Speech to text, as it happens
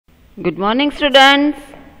Good morning students,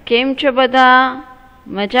 કેમ છો બધા?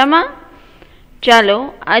 મજામાં? ચાલો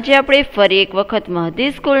આજે આપણે ફરી એક વખત મહદી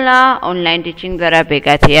સ્કૂલના ઓનલાઈન ટીચિંગ દ્વારા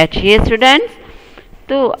ભેગા થયા છીએ સ્ટુડન્ટ્સ.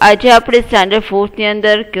 તો આજે આપણે સ્ટાન્ડર્ડ 4ની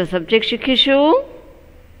અંદર કયો સબ્જેક્ટ શીખીશું?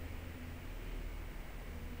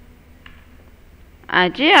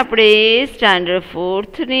 આજે આપણે સ્ટાન્ડર્ડ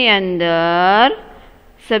 4ની અંદર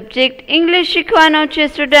સબ્જેક્ટ ઇંગ્લિશ શીખવાનો છે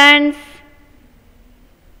સ્ટુડન્ટ્સ.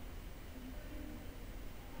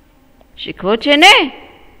 શીખવો છે ને?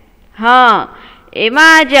 હા,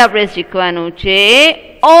 એમાં આજે આપણે શીખવાનું છે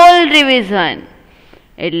ઓલ રિવિઝન,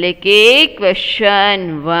 એટલે કે question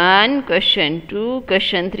 1, question 2,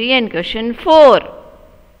 question 3 and question 4.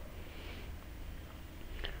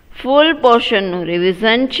 Full પોર્શનનું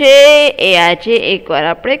revision છે એ આજે એકવાર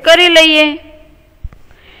આપણે કરી લઈએ,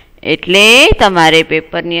 એટલે તમારે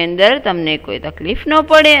પેપરની અંદર તમને કોઈ તકલીફ ન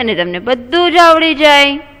પડે અને તમને બધું જ આવડી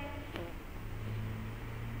જાય.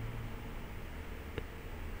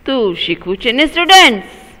 તો શીખવું છે ને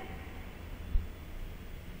સ્ટુડન્ટ્સ?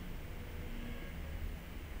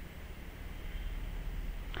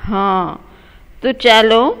 હા, તો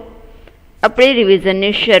ચાલો આપણે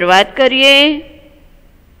રિવિઝનની શરૂઆત કરીએ.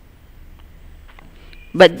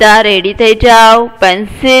 બધા રેડી થઈ જાઓ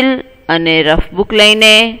પેન્સિલ અને રફ બુક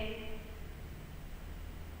લઈને.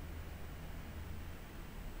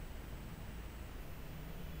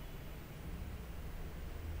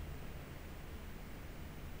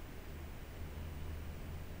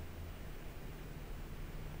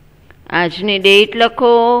 આજની ડેટ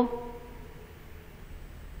લખો.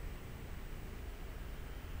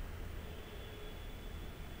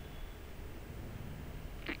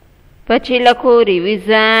 પછી લખો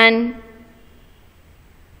રિવિઝન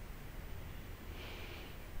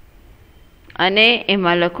અને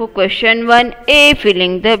એમાં લખો question 1A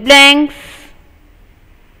filling the blanks.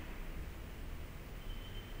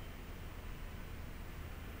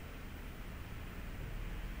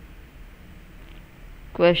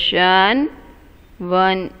 Question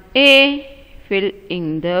 1A fill in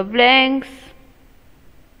the blanks.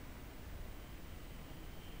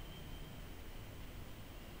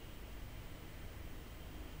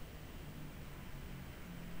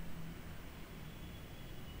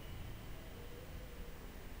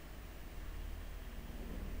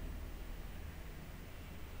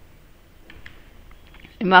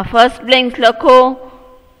 એમાં ફર્સ્ટ બ્લેન્ક્સ લખો.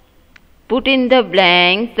 Put in the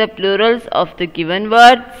blanks the plurals of the given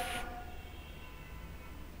words.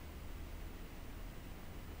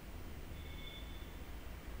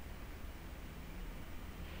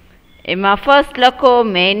 એમાં ફર્સ્ટ લખો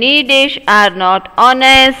many dash are not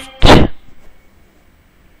honest.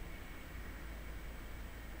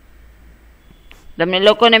 તમને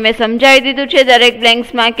લોકોને મેં સમજાવી દીધું છે દરેક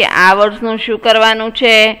બ્લેન્ક્સમાં કે આ વર્ડ્સનું શું કરવાનું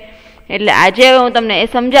છે, એટલે આજે હું તમને એ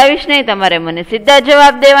સમજાવીશ નહીં, તમારે મને સીધા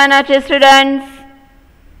જવાબ દેવાના છે સ્ટુડન્ટ્સ.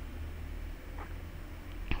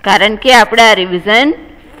 કારણ કે આપણે આ રિવિઝન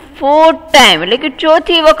 4th ટાઈમ એટલે કે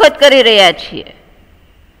ચોથી વખત કરી રહ્યા છીએ,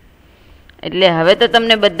 એટલે હવે તો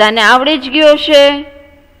તમને બધાને આવડી જ ગયો છે.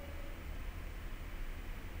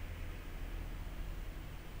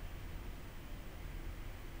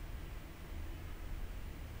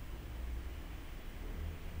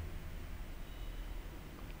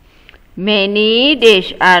 Many dash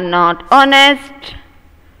are not honest.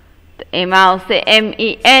 તો એમાં આવશે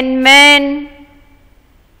MEN men.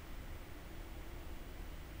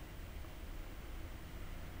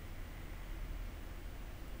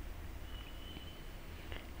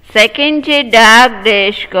 સેકન્ડ છે dark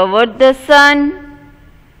dash covered the sun.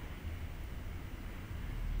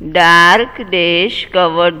 Dark dash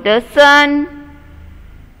covered the sun.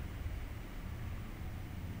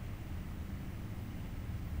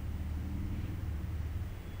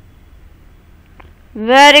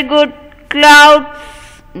 Very good. Clouds.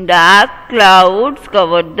 Dark clouds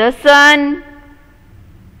covered the sun.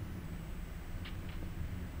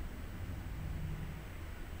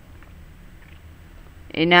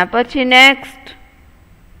 એના પછી next.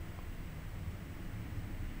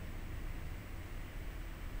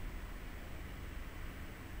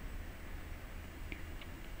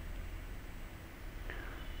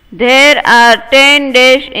 There are 10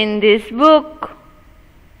 dash in this book.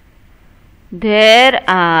 There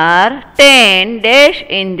are 10 dash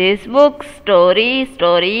in this book. Story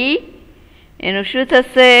એનું શું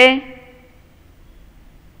થશે?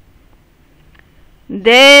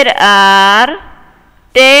 There are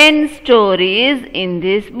 10 stories in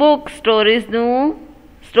this book.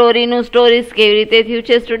 સ્ટોરીનું stories કેવી રીતે થયું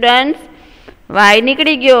છે students? Y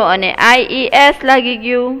નીકળી ગયો અને IES લાગી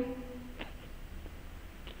ગયું.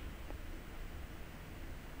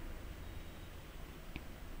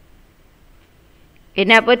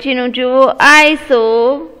 એના પછીનું જુઓ, I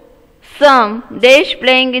saw some dash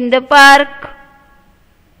playing in the park.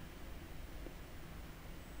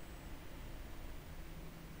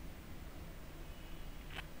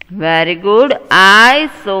 Very good. I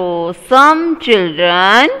saw some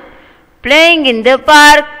children playing in the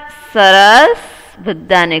park. સરસ,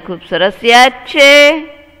 બધાને ખૂબ સરસ યાદ છે.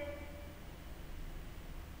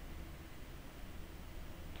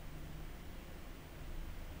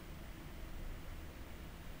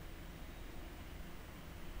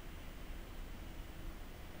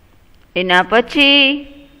 એના પછી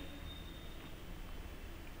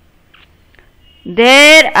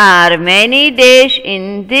there are many dash in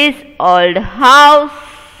this old house.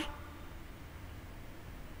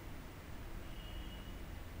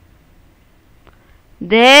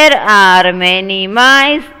 There are many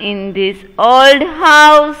mice in this old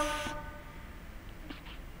house.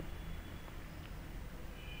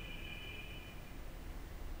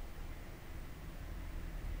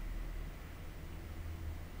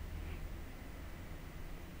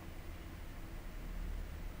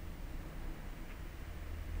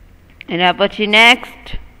 એના પછી next,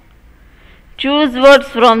 choose words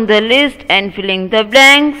from the list and filling the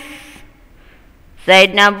blanks.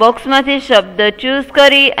 સાઈડના બોક્સમાંથી શબ્દ ચૂઝ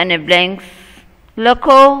કરી અને બ્લેન્ક્સ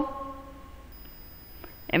લખો.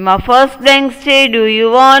 એમાં ફર્સ્ટ બ્લેન્ક્સ છે, do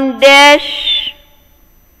you want dash.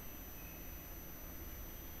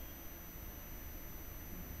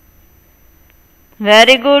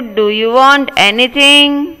 Very good. Do you want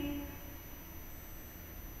anything.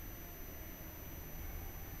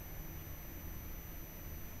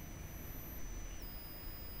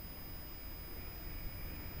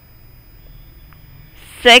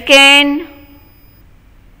 Second,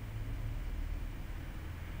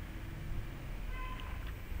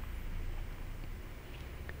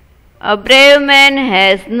 a brave man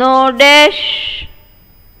has no dash.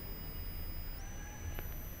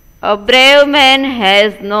 A brave man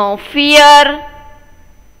has no fear.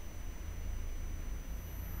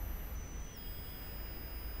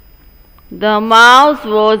 The mouse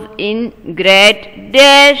was in great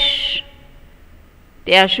dash.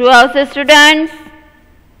 ત્યાં શું આવશે students?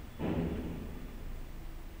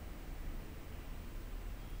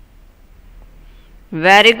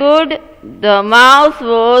 Very good. The mouse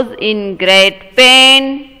was in great pain.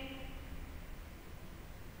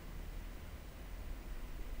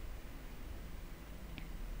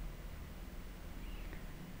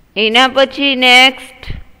 એના પછી next,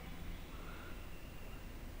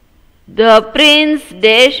 the prince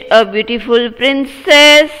dash a beautiful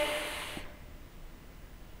princess.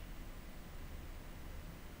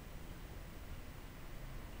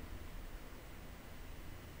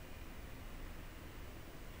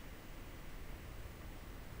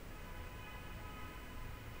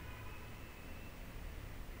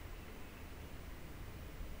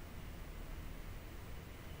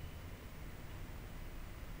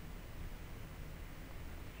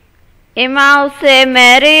 એમાં આવશે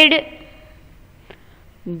married.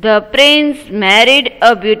 The prince married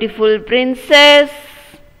a beautiful princess.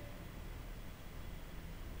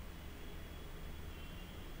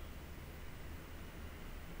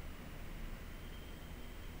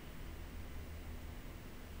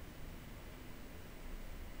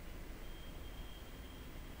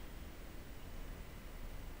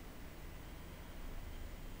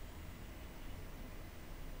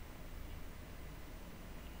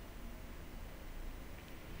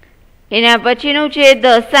 એના પછીનું છે,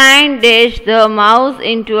 the sign dash the mouse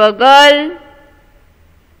into a girl.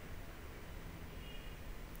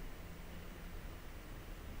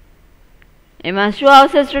 એમાં શું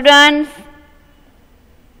આવશે students?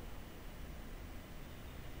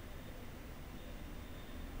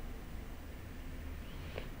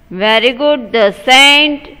 Very good. The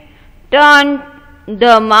saint turned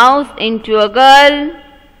the mouse into a girl.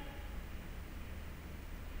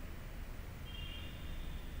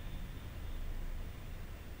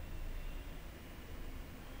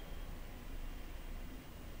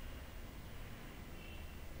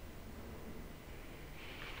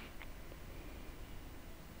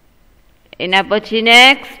 એના પછી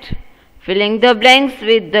next, filling the blanks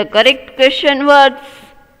with the correct question words.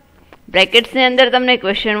 Brackets ની અંદર તમને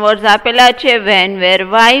ક્વેશ્ચન વર્ડ્સ આપેલા છે, when, where,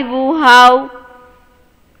 why, who, how.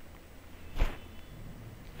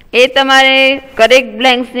 એ તમારે કરેક્ટ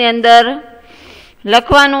બ્લેન્ક્સ ની અંદર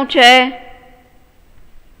લખવાનું છે.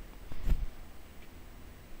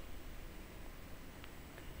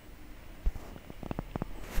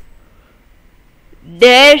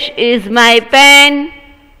 Dash is my pen.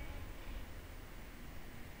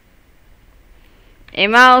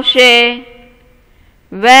 એમાં આવશે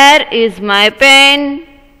Where is my pen?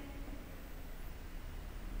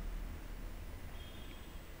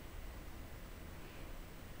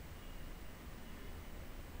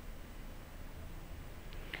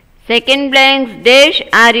 Second blank, dash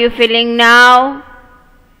are you feeling now?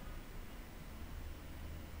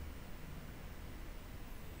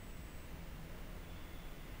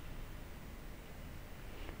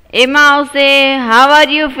 એમાં આવશે how are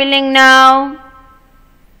you feeling now?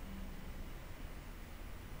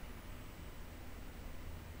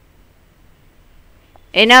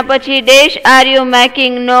 એના પછી dash are you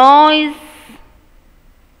making noise?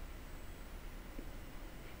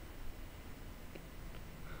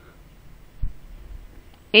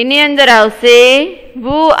 એની અંદર આવશે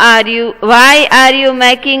why are you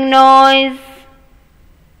making noise?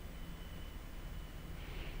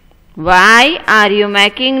 Why are you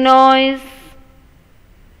making noise?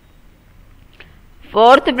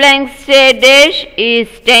 Fourth blank say dash is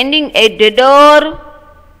standing at the door.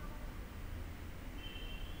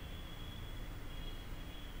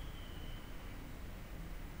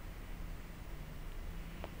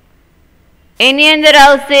 એની અંદર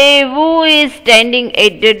આવશે who is standing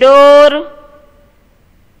at the door?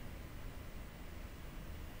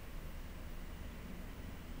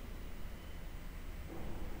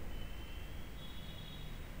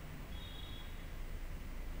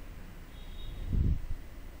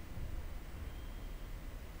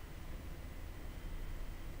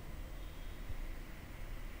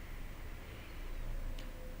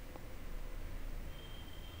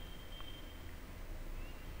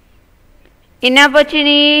 એના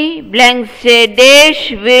પછીની blank છે dash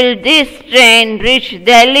will this train reach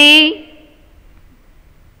Delhi?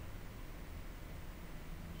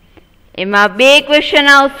 એમાં બે question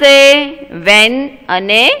આવશે when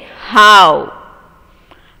અને how.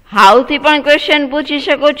 how થી પણ ક્વેશ્ચન પૂછી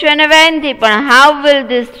શકો છો અને when થી પણ. how will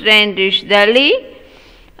this train reach Delhi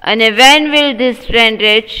અને when will this train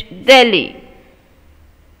reach Delhi?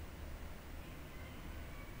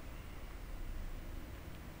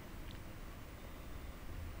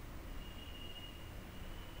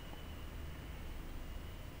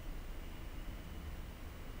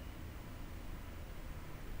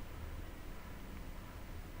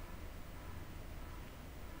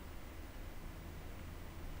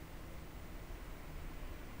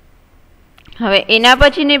 હવે એના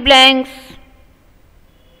પછીની બ્લેન્ક્સ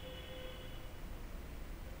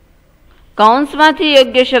કૌંસમાંથી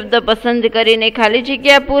યોગ્ય શબ્દ પસંદ કરીને ખાલી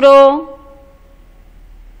જગ્યા પૂરો.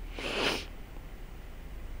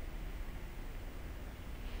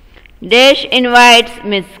 Dash invites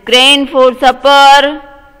miss crane four supper.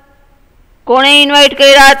 કોણે ઇન્વાઇટ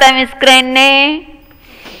કર્યા હતા miss ક્રેનને?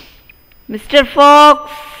 Mister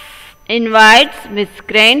focus invites miss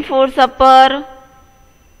crane four supper.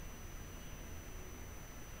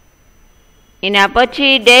 એના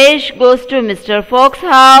પછી dash goes to mister focus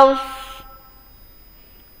house.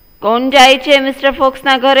 કોણ જાય છે મિસ્ટર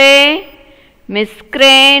ફોક્સના ઘરે? Miss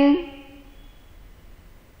crane.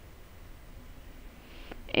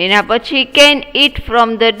 એના પછી can eat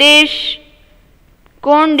from the dish.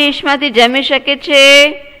 કોણ ડિશમાંથી જમી શકે છે?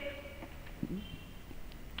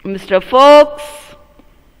 Mister focus.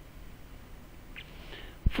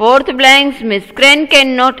 Fourth blanks miss crane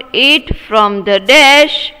can not it from the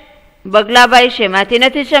dash. બગલાભાઈ શેમાંથી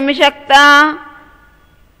નથી જમી શકતા?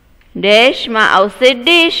 ડેશમાં આવશે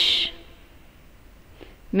dish.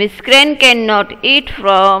 Miss crane can not it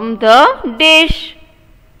from the dish.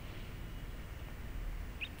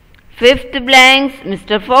 Fifth blanks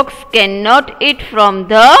mister focus can not it from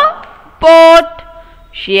the pot.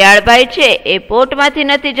 શિયાળભાઈ છે એ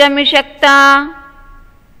પોટમાંથી નથી જમી શકતા.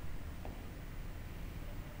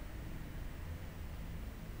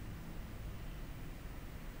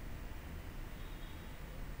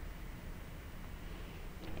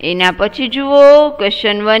 એના પછી જુઓ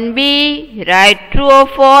question 1B, write true or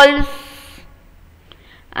false.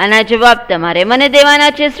 આના જવાબ તમારે મને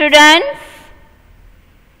દેવાના છે સ્ટુડન્ટ્સ.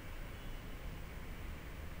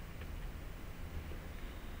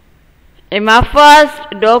 એમાં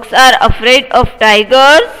first, dogs R afraid of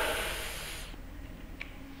tigers.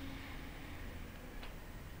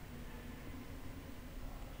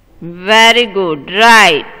 Very good,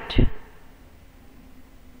 right.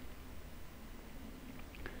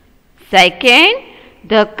 Second,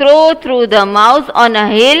 the crow threw the mouse on a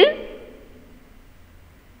hill.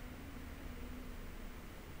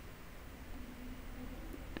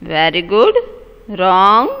 Very good.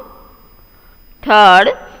 Wrong. Third,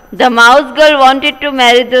 the mouse girl wanted to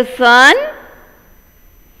marry the sun.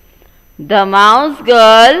 The mouse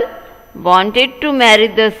girl wanted to marry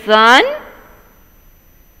the sun.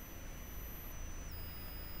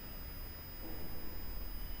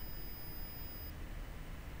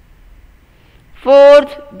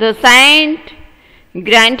 Fourth, the saint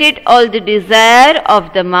granted all the desire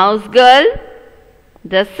of the mouse girl.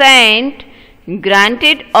 The saint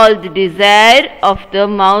granted all the desire of the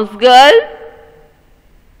mouse girl.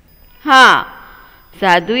 हाँ,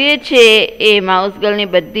 સાધુએ છે એ mouse ગર્લની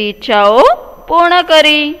બધી ઈચ્છાઓ પૂર્ણ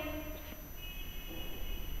કરી.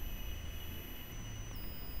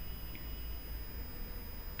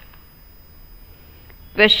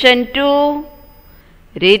 Question 2.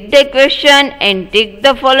 Read the question and tick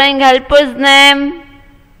the following helper's name.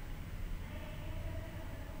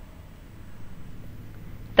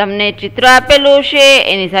 તમને ચિત્ર આપેલું છે,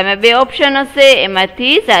 એની સામે બે ઓપ્શન હશે,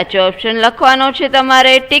 એમાંથી સાચો ઓપ્શન લખવાનો છે,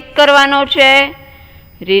 તમારે ટિક કરવાનો છે.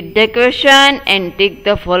 Read the question and tick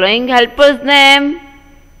the following helper's name.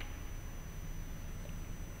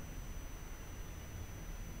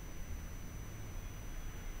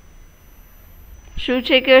 શું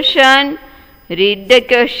છે question? Read the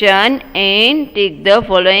question and tick the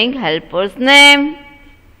following helper's name.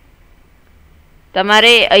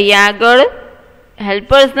 તમારે અહીંયા આગળ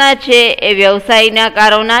હેલ્પર્સના છે એ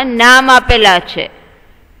વ્યવસાયકારોના નામ આપેલા છે,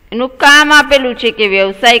 એનું કામ આપેલું છે કે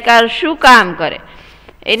વ્યવસાયકાર શું કામ કરે,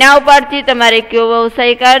 એના ઉપરથી તમારે કયો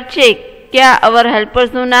વ્યવસાયકાર છે, ક્યાં અવર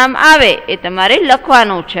હેલ્પર્સનું નામ આવે એ તમારે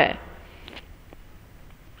લખવાનું છે.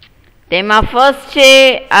 તેમાં ફર્સ્ટ છે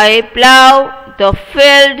આઈ પ્લાવ ધ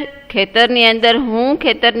ફિલ્ડ. ખેતરની અંદર, હું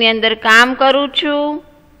ખેતરની અંદર કામ કરું છું.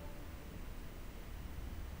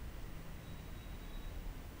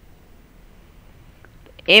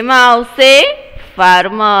 એમાં આવશે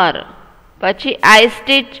ફાર્મર. પછી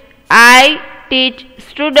આઈ ટીચ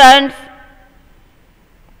સ્ટુડન્ટ્સ.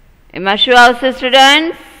 એમાં શું આવશે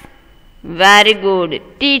સ્ટુડન્ટ્સ? Very good,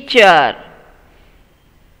 teacher.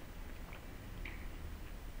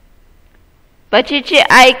 પછી છે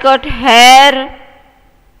આઈ કટ હેર.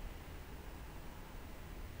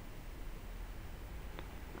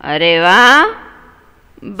 અરે વાહ,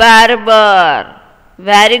 બાર્બર.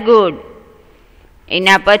 Very good.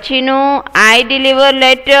 એના પછીનું આઈ deliver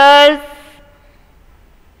letters.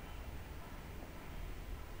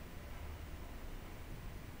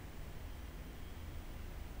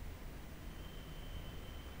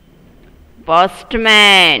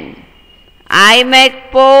 Postman. I make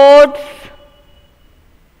pots.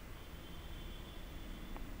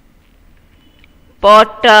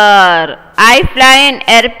 Potter. I fly N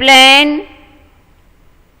airplane.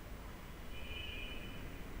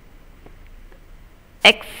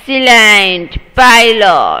 Excellent,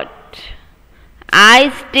 pilot. I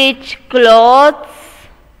stitch clothes.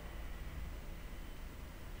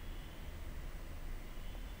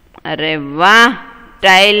 अरे वाह,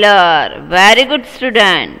 tailor. Very good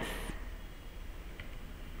students.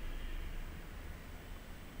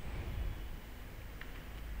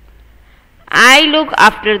 I look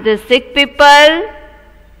after the sick people.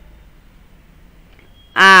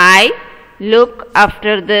 I look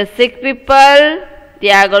after the sick people.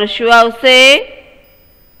 ત્યાં આગળ શું આવશે?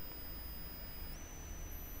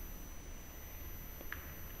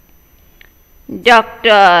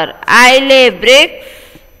 Doctor. આઈ લે BRICS.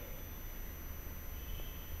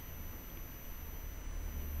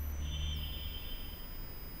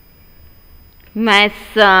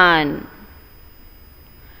 Mason.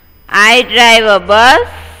 I drive a bus.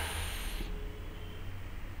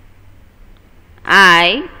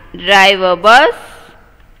 I drive a bus.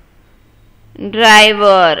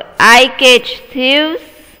 Driver. I catch thieves.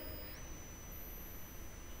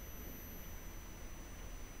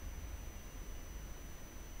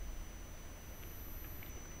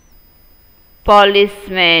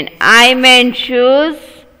 Policeman. I mend shoes.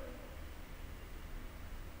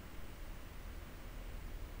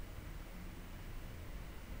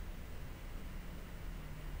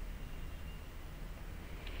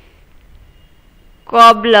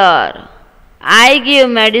 Cobbler. I give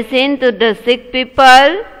medicine to the sick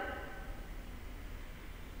people.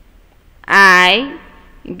 I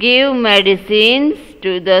give medicines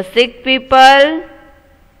to the sick people.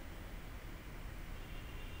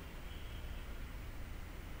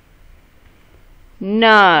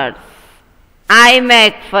 Nurse. I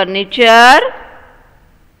make furniture.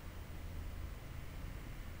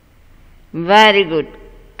 Very good.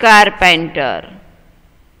 Carpenter.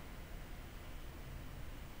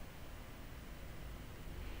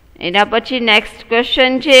 એના પછી next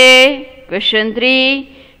question છે question 3.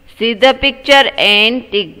 See the picture and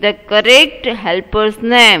tick the correct helper's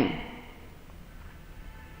name.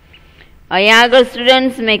 અહીંયા આગળ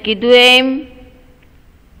students મેં કીધું એમ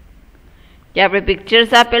કે આપણે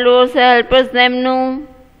pictures આપેલું હશે હેલ્પર્સ નેમનું.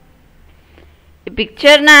 એ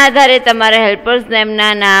પિક્ચરના આધારે તમારે હેલ્પર્સ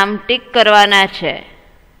નેમના નામ ટિક કરવાના છે.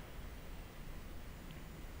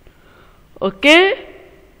 ઓકે,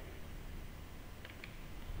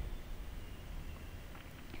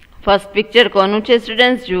 ફર્સ્ટ પિક્ચર કોનું છે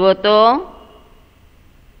સ્ટુડન્ટ્સ? જુઓ તો.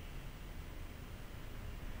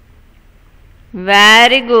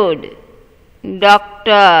 Very good,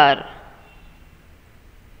 doctor.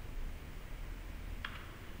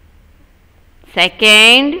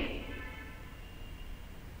 Second,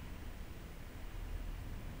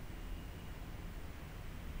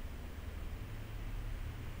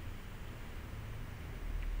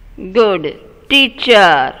 good,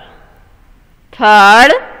 teacher.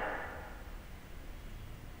 Third,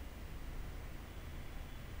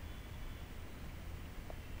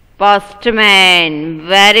 postman.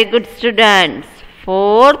 Very good students.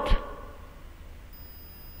 Fourth,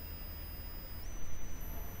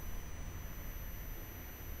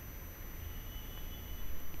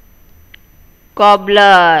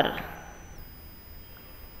 cobbler.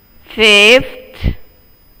 Fifth,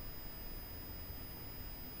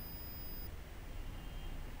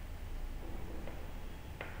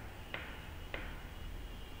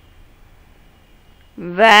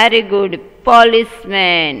 very good,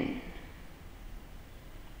 policeman.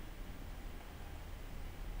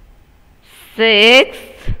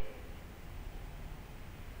 Sixth,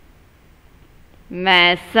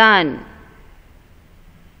 mason.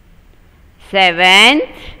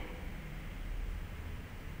 Seventh,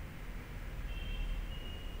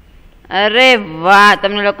 અરે વાહ,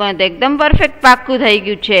 તમને લોકોને તો એકદમ પરફેક્ટ પાક્કું થઈ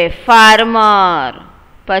ગયું છે. ફાર્મર.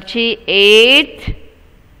 પછી એઇથ,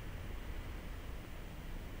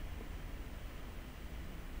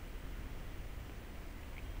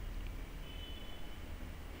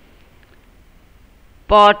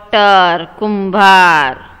 પોટર,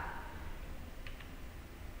 કુંભાર.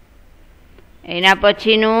 એના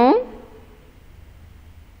પછીનું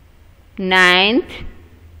નાઇન્થ,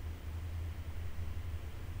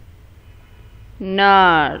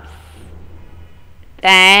 નર્સ.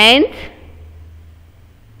 10th,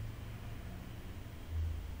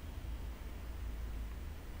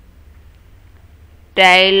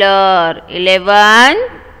 Taylor. 11,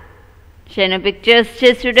 શેનો પિક્ચર્સ છે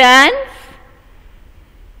સ્ટુડન્ટ્સ?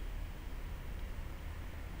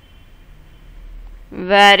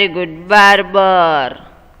 Very good, barber.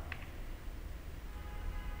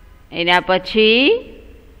 એના પછી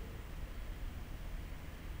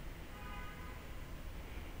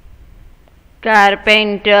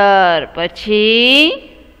કાર્પેન્ટર. પછી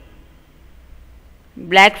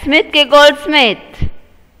બ્લેકસ્મિથ કે ગોલ્ડસ્મિથ?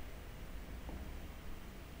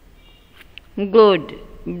 ગુડ,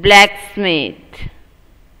 બ્લેકસ્મિથ.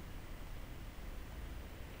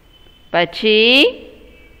 પછી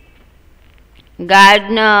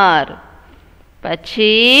ગાર્ડનર.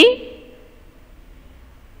 પછી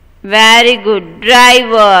વેરી ગુડ,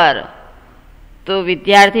 ડ્રાઈવર. તો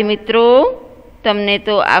વિદ્યાર્થી મિત્રો, તમને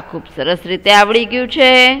તો આ ખૂબ સરસ રીતે આવડી ગયું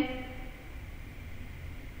છે.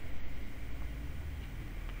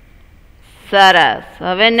 સરસ.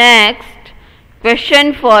 હવે next question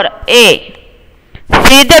four A.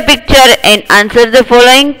 See the picture and answer the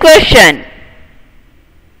following question.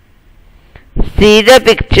 See the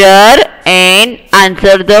picture and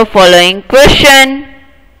answer the following question.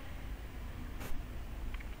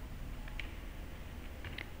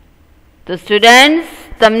 તો સ્ટુડન્ટ્સ,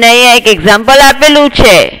 તમને અહીંયા એક એક્ઝામ્પલ આપેલું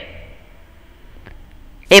છે.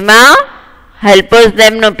 એમાં હેલ્પર્સ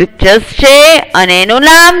નેમનો પિક્ચર્સ છે અને એનું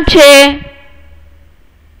નામ છે.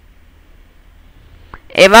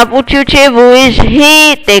 એમાં પૂછ્યું છે હુ ઇઝ હી,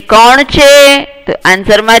 તે કોણ છે? તો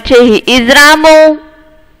આન્સરમાં છે હી ઇઝ રામુ.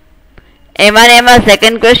 એમાં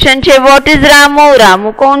સેકન્ડ ક્વેશ્ચન છે વોટ ઇઝ રામુ, રામુ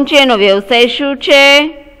કોણ છે, એનો વ્યવસાય શું છે?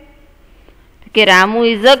 કે રામુ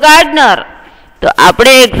ઇઝ અ ગાર્ડનર. તો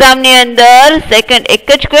આપણે એક્ઝામની અંદર સેકન્ડ એક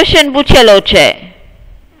જ ક્વેશ્ચન પૂછેલો છે,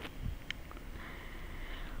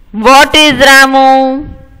 what is Ramu?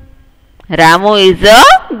 Ramu is a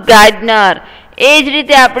gardener. એ જ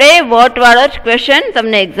રીતે આપણે વોટ વાળો જ ક્વેશ્ચન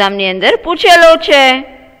તમને એક્ઝામની અંદર પૂછેલો છે.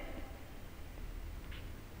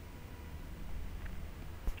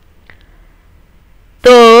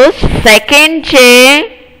 તો સેકન્ડ છે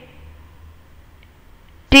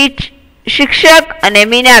શિક્ષક અને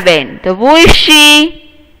મીનાબેન. તો who is she?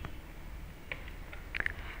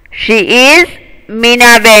 She is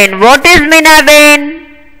Minaben. What is Minaben?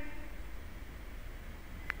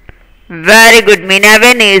 Very good,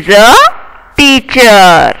 Minaben is a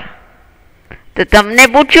teacher. તો તમને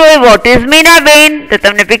પૂછ્યું હોય વોટ ઇઝ મીનાબેન, તો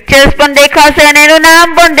તમને પિક્ચર્સ પણ દેખાશે અને એનું નામ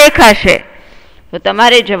પણ દેખાશે. તો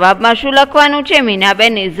તમારે જવાબમાં શું લખવાનું છે?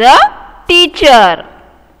 Minaben is a teacher.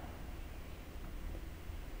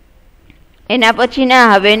 એના પછીના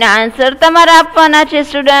હવેના આન્સર તમારે આપવાના છે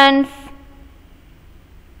students.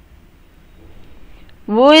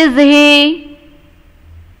 Who is he?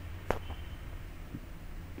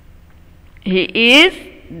 He is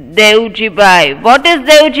Devjibai. What is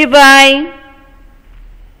Devjibai?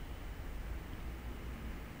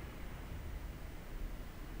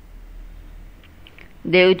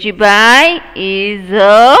 Devjibai is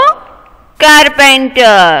a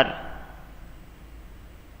carpenter.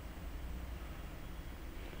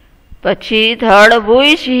 પછી third, who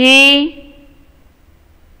is he?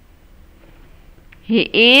 He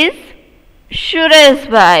is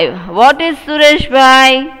Sureshbhai. What is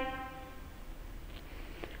Sureshbhai?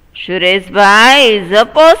 Sureshbhai is a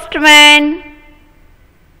postman.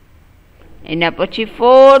 એના પછી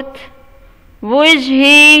fourth, who is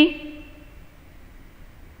he?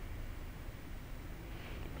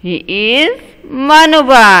 He is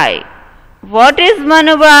Manubhai. What is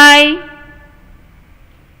Manubhai?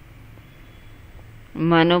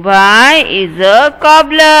 Manubhai is a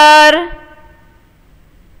cobbler.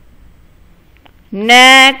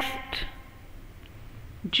 Next,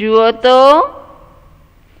 જુઓ તો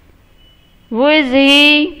who is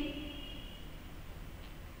he?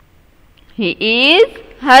 He is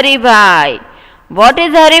Haribhai. What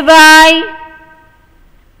is Haribhai?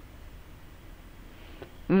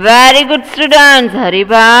 Very good students.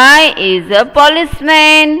 Haribhai is a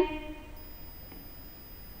policeman.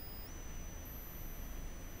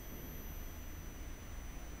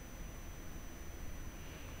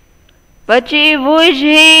 પછી who is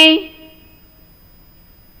he?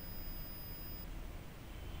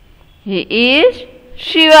 He is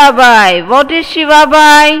Shivabai. What is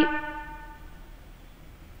Shivabai?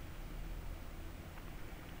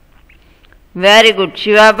 Very good.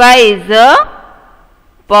 Shivabai is a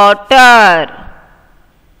potter.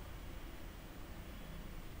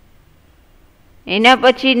 એના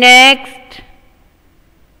પછી next,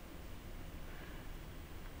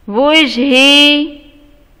 who is he?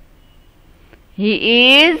 He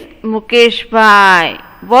is Mukeshbhai.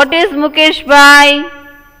 What is Mukeshbhai?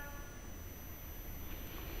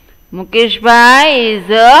 Mukeshbhai is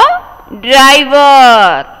a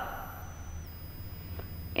driver.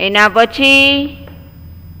 એના પછી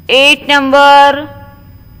 8 number,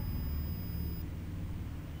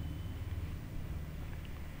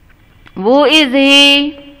 who is he?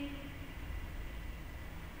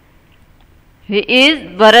 He is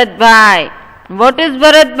Bharatbhai. What is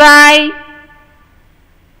Bharatbhai?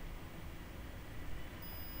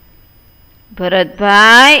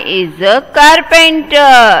 Bharatbhai is a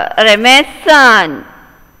carpenter or a mason.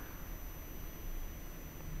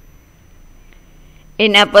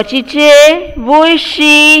 એના પછી છે who is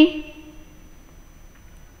she?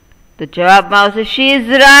 તો જવાબમાં આવશે she is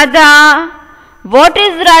Radha. What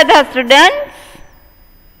is Radha, students?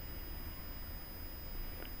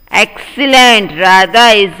 Excellent. Radha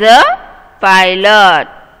is a pilot.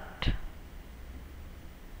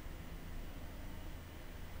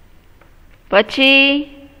 પછી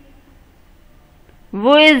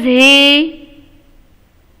who is he?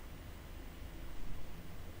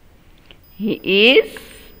 He is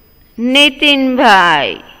Nitin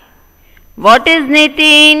Bhai. What is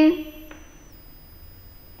Nitin?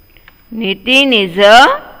 Nitin is a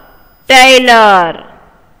tailor.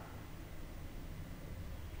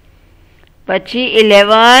 પછી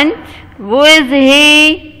 11th, who is he?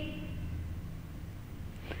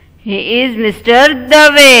 He is Mr.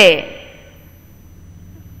 Dave.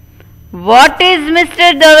 What is Mr.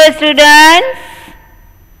 Dave, students?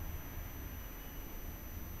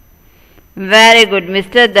 Very good.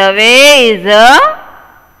 Mr. Dave is a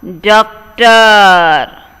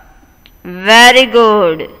doctor. Very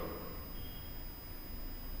good.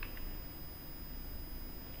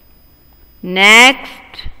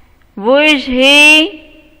 Next, who is he?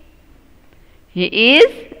 He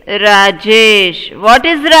is Rajesh. What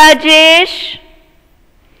is Rajesh?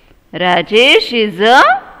 Rajesh is a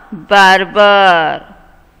barber.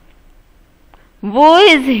 Who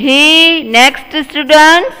is he? Next,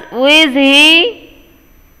 students, who is he?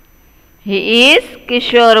 He is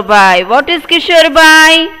Kishorbai. What is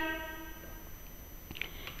Kishorbai?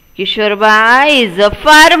 Kishorbai is a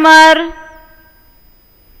farmer.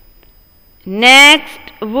 Next,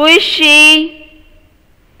 who is she?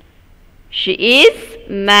 She is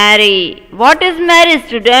Mary. What is Mary,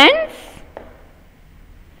 students?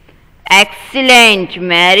 Excellent.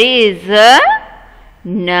 Mary is a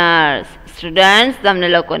nurse. Students, તમને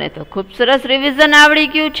લોકોને તો ખૂબ સરસ revision આવડી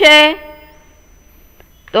ગયું છે.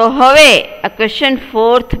 તો હવે આ ક્વેશ્ચન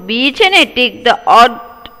 4th B છે ને, tick the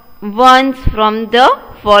odd once from the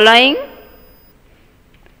following.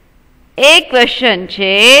 A question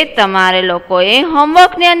છે, તમારે લોકોએ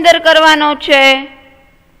હોમવર્કની અંદર કરવાનો છે.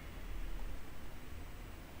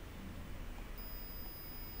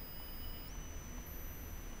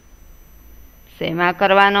 શેમાં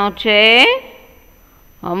કરવાનો છે?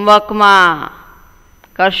 હોમવર્કમાં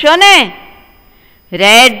કરશો ને?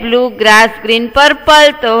 Red, blue, grass, green,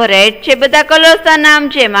 purple. તો રેડ છે બધા કલર્સના નામ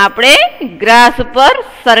છે, એમાં આપણે ગ્રાસ ઉપર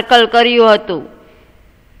સર્કલ કર્યું હતું.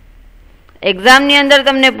 એક્ઝામની અંદર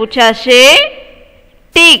તમને પૂછાશે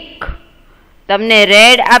ટીક. તમને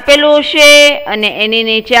રેડ આપેલું હશે અને એની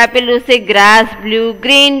નીચે આપેલું છે ગ્રાસ, બ્લુ,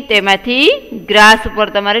 ગ્રીન. તેમાંથી ગ્રાસ ઉપર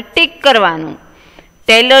તમારે ટીક કરવાનું.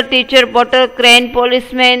 Taylor, teacher, Potter, crane,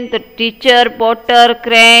 policeman. તો ટીચર, પોટર,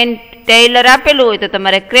 ક્રેન, ટેલર આપેલું હોય તો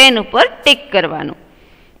તમારે ક્રેન ઉપર ટીક કરવાનું.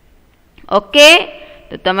 ઓકે,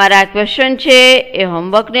 તો તમારા ક્વેશ્ચન છે એ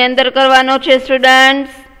હોમવર્કની અંદર કરવાનો છે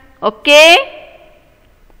students. Okay,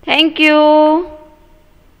 thank you.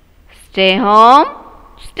 Stay home,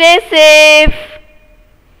 stay safe.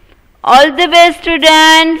 All the best,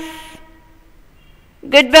 students.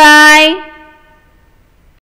 Goodbye.